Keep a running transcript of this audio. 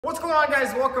What's going on,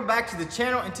 guys? Welcome back to the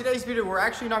channel. In today's video, we're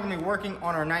actually not going to be working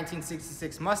on our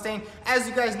 1966 Mustang. As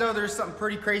you guys know, there's something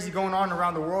pretty crazy going on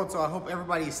around the world, so I hope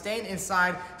everybody is staying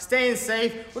inside, staying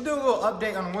safe. We'll do a little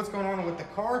update on what's going on with the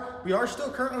car. We are still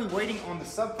currently waiting on the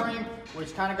subframe,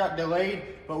 which kind of got delayed,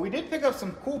 but we did pick up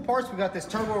some cool parts. We got this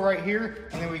turbo right here,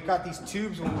 and then we got these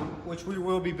tubes, which we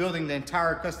will be building the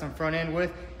entire custom front end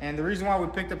with. And the reason why we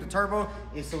picked up the turbo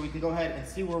is so we can go ahead and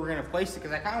see where we're going to place it,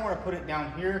 because I kind of want to put it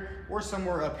down here or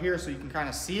somewhere up here so you can kind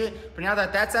of see it. But now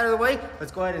that that's out of the way,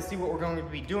 let's go ahead and see what we're going to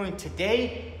be doing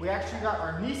today. We actually got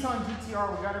our Nissan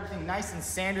GTR. We got everything nice and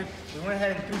sanded. We went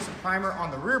ahead and threw some primer on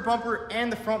the rear bumper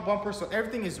and the front bumper, so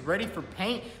everything is ready for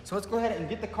paint. So let's go ahead and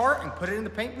get the car and put it in the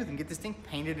paint booth and get this thing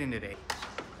painted in today.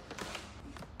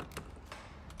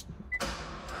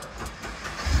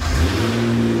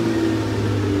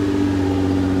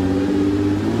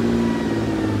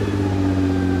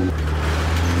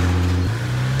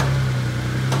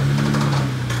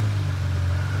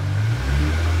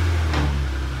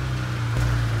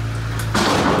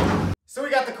 So we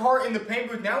got the car in the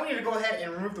paint booth. Now we need to go ahead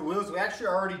and remove the wheels. We actually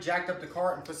already jacked up the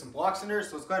car and put some blocks in there.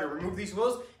 So let's go ahead and remove these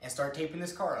wheels and start taping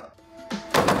this car up.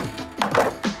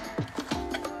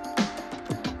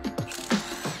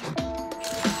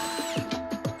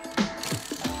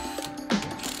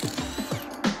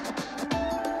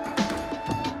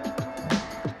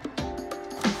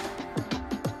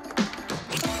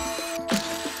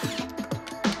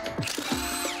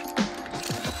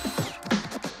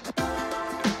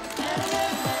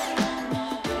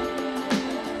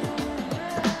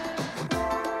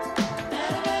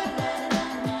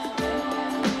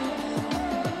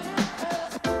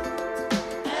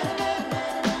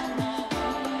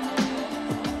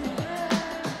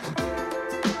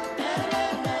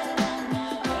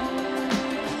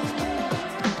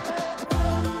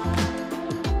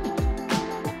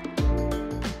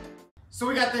 So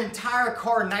we got the entire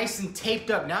car nice and taped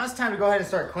up. Now it's time to go ahead and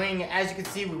start cleaning it. As you can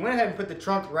see, we went ahead and put the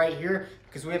trunk right here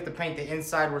because we have to paint the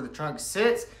inside where the trunk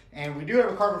sits. And we do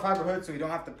have a carbon fiber hood, so we don't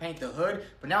have to paint the hood.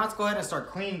 But now let's go ahead and start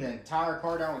cleaning the entire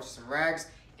car down with some rags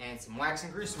and some wax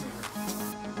and grease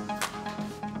remover.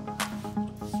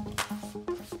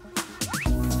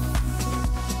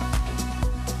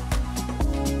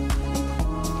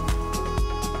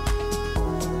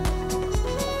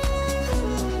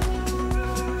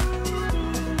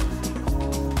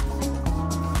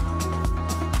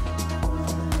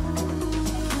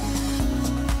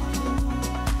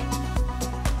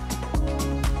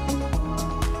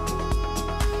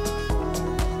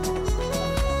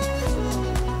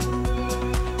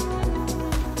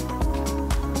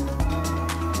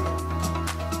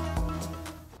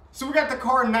 So we got the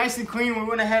car nice and clean. We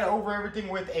went ahead over everything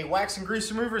with a wax and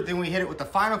grease remover. Then we hit it with the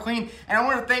final clean. And I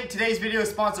want to thank today's video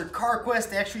sponsor,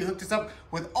 CarQuest. They actually hooked us up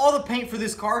with all the paint for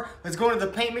this car. Let's go into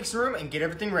the paint mixer room and get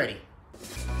everything ready.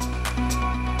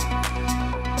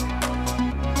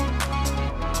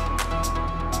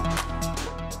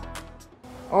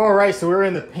 All right, so we're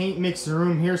in the paint mixer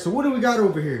room here. So what do we got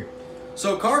over here?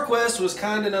 So CarQuest was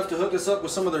kind enough to hook us up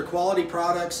with some of their quality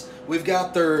products. We've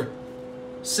got their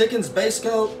Sickens base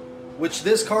coat, which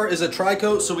this car is a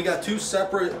tri-coat, so we got two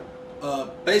separate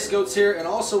base coats here, and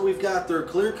also we've got their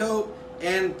clear coat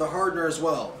and the hardener as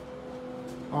well.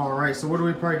 All right, so what are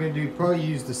we probably gonna do? Probably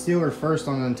use the sealer first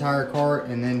on the entire car,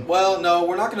 and then... Well, no,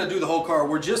 we're not gonna do the whole car.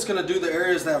 We're just gonna do the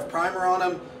areas that have primer on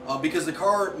them, because the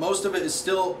car, most of it is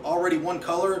still already one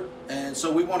color, and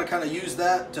so we wanna kinda use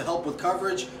that to help with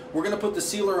coverage. We're gonna put the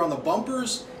sealer on the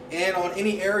bumpers and on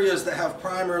any areas that have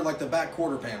primer, like the back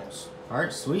quarter panels. All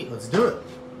right, sweet, let's do it.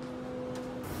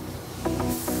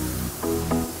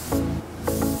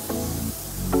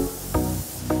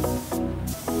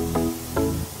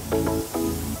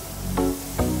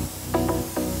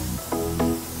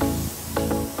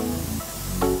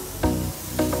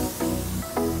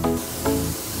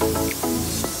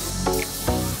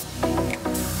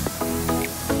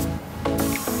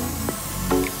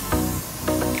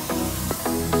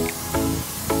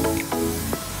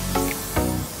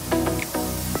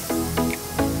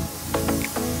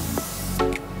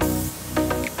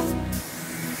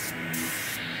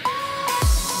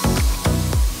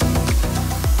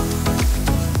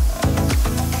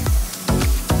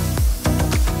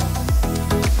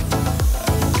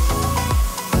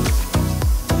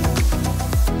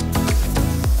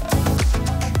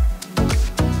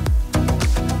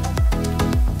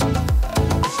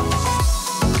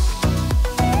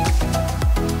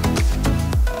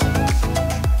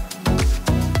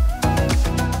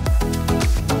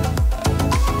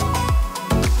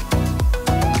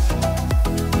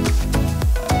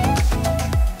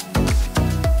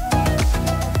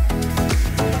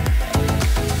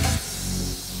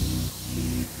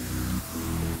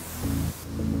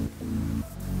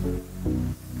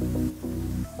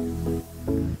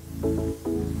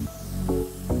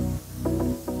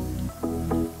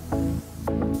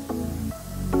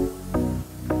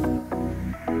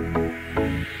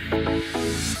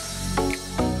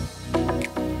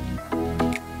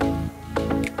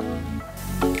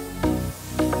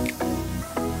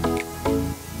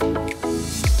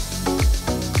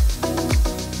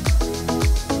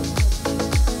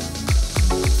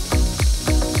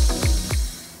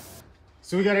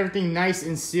 So we got everything nice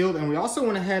and sealed, and we also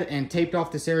went ahead and taped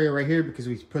off this area right here because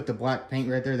we put the black paint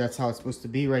right there. That's how it's supposed to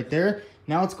be right there.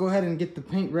 Now let's go ahead and get the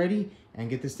paint ready and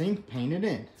get this thing painted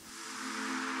in.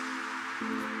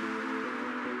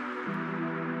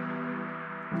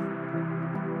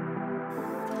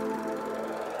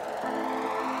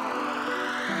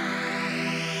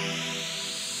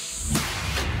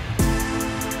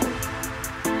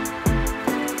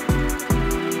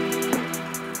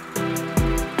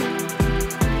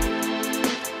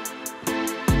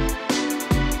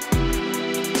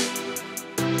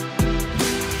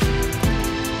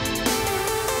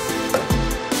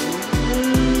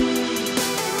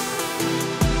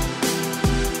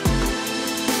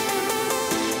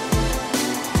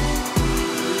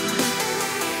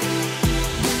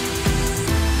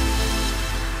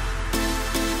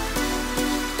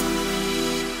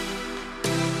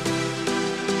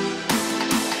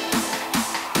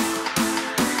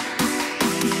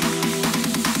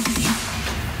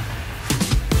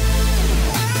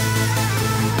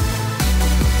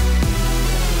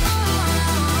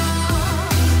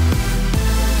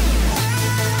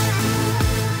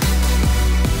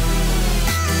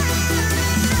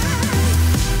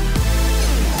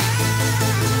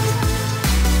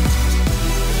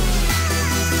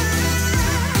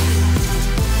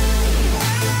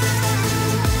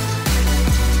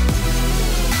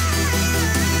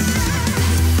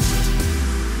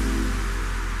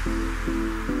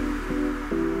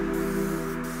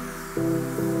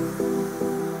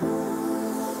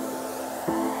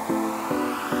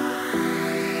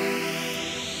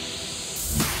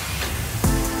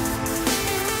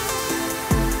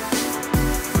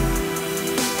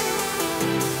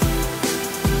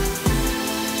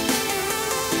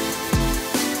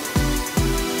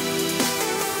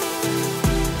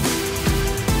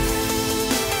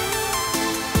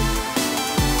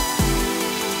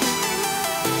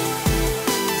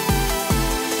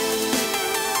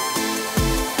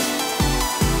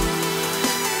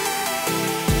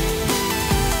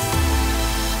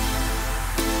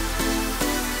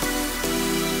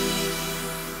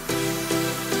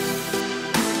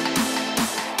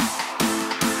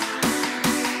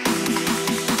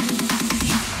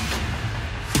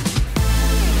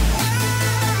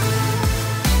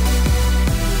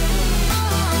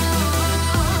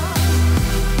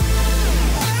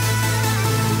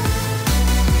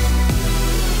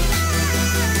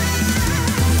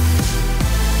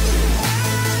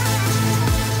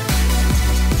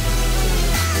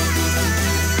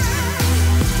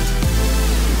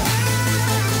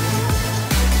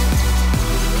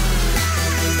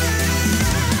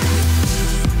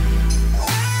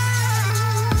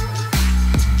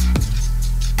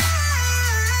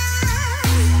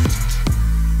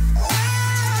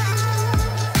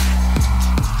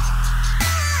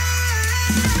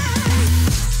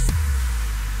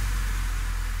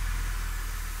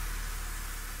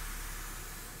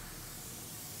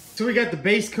 So we got the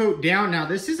base coat down. Now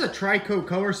this is a tri-coat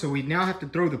color, so we now have to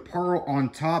throw the pearl on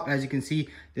top. As you can see,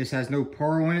 this has no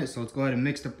pearl in it, so let's go ahead and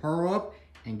mix the pearl up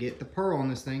and get the pearl on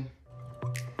this thing.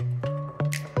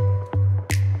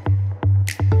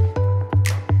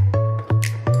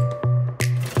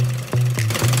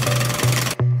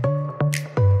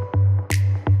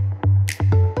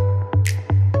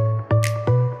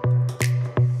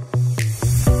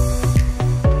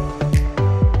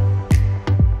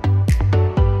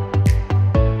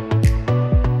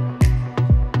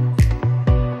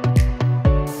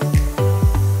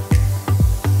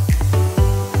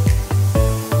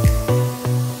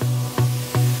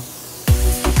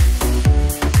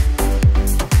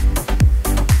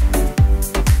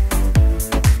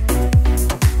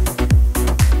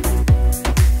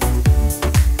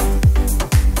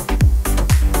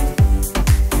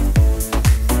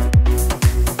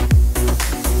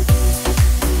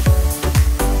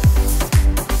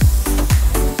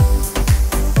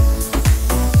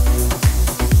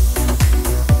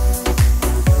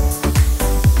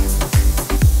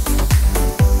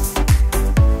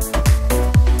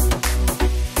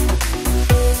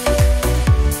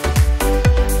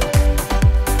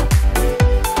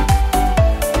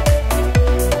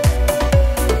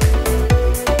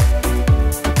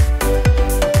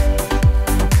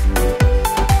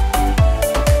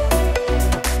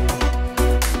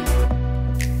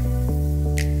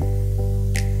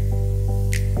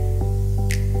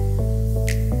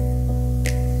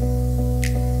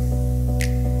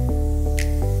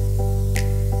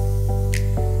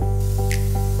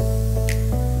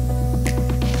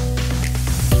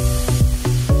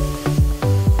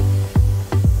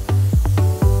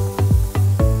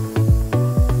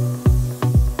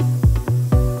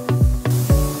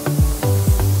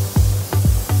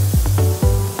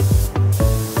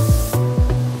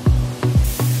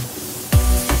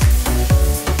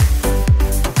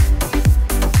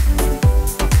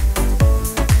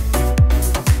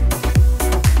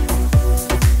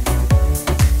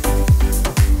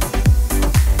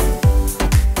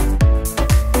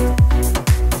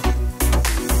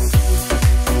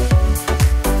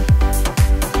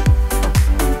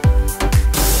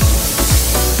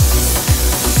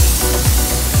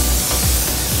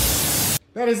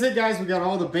 is it, guys. We got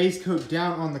all the base coat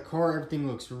down on the car. Everything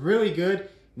looks really good.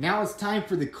 Now it's time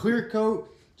for the clear coat.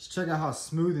 Just check out how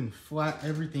smooth and flat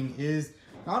everything is.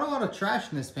 Not a lot of trash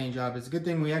in this paint job. It's a good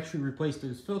thing we actually replaced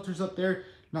those filters up there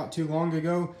not too long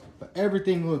ago. But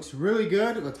everything looks really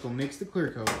good. Let's go mix the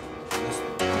clear coat.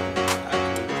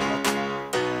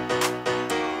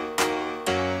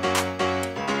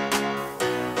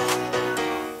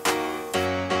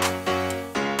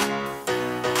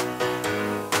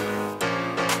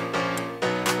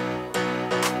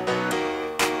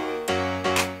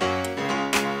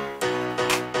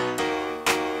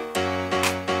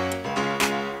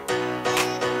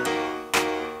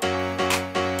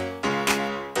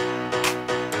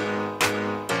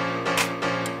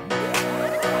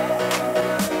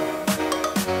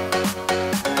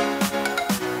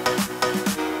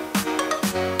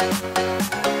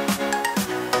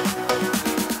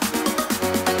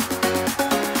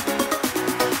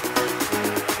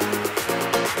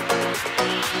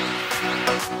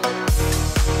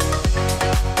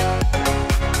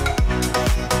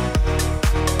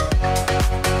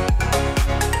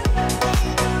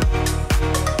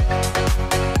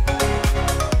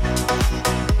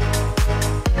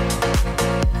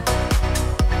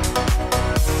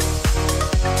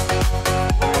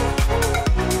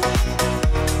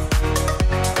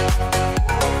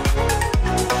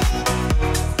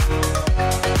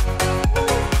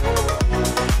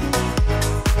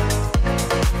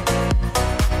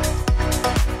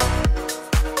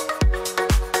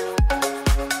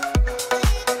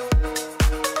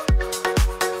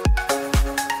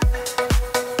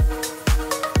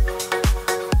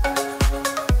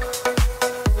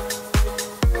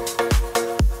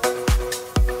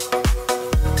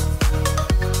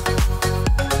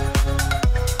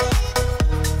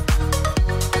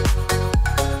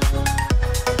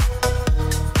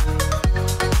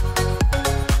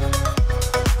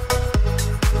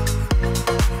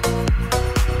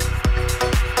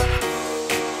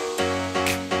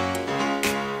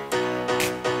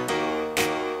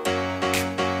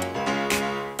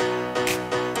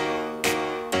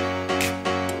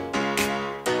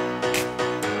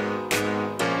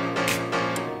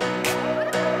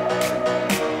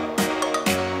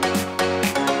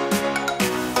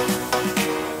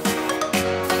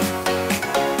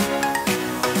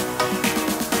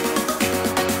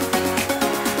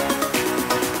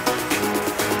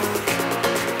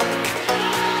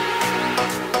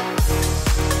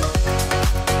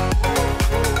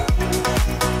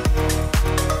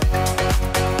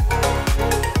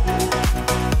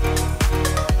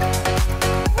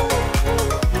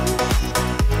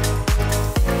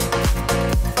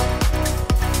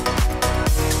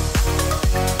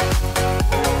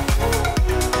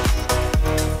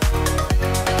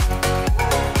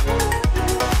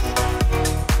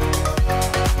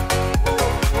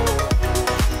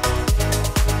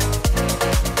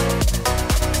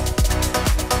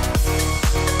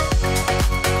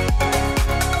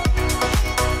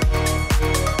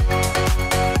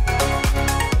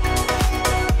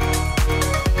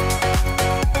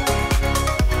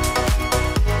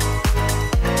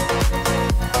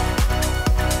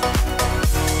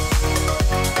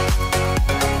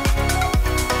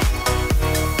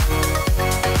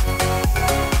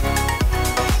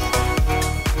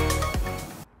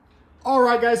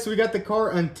 Alright guys, so we got the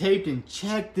car untaped and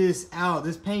check this out.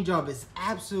 This paint job is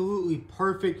absolutely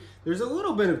perfect. There's a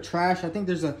little bit of trash. I think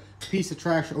there's a piece of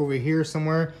trash over here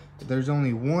somewhere. But there's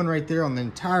only one right there on the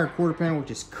entire quarter panel,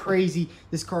 which is crazy.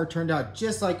 This car turned out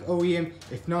just like OEM,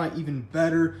 if not even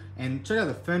better. And check out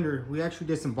the fender. We actually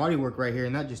did some body work right here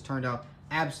and that just turned out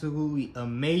absolutely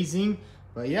amazing.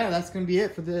 But yeah, that's gonna be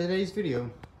it for today's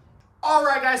video.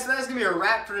 Alright guys, so that's going to be a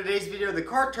wrap for today's video. The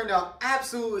car turned out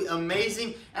absolutely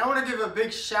amazing. And I want to give a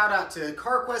big shout out to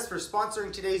CarQuest for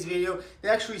sponsoring today's video. They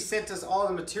actually sent us all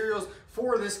the materials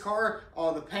for this car,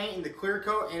 all the paint and the clear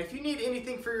coat. And if you need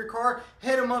anything for your car,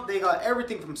 hit them up. They got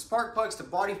everything from spark plugs to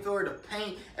body filler to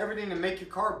paint, everything to make your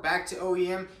car back to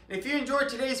OEM. And if you enjoyed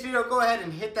today's video, go ahead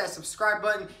and hit that subscribe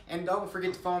button. And don't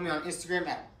forget to follow me on Instagram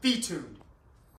at vTuned.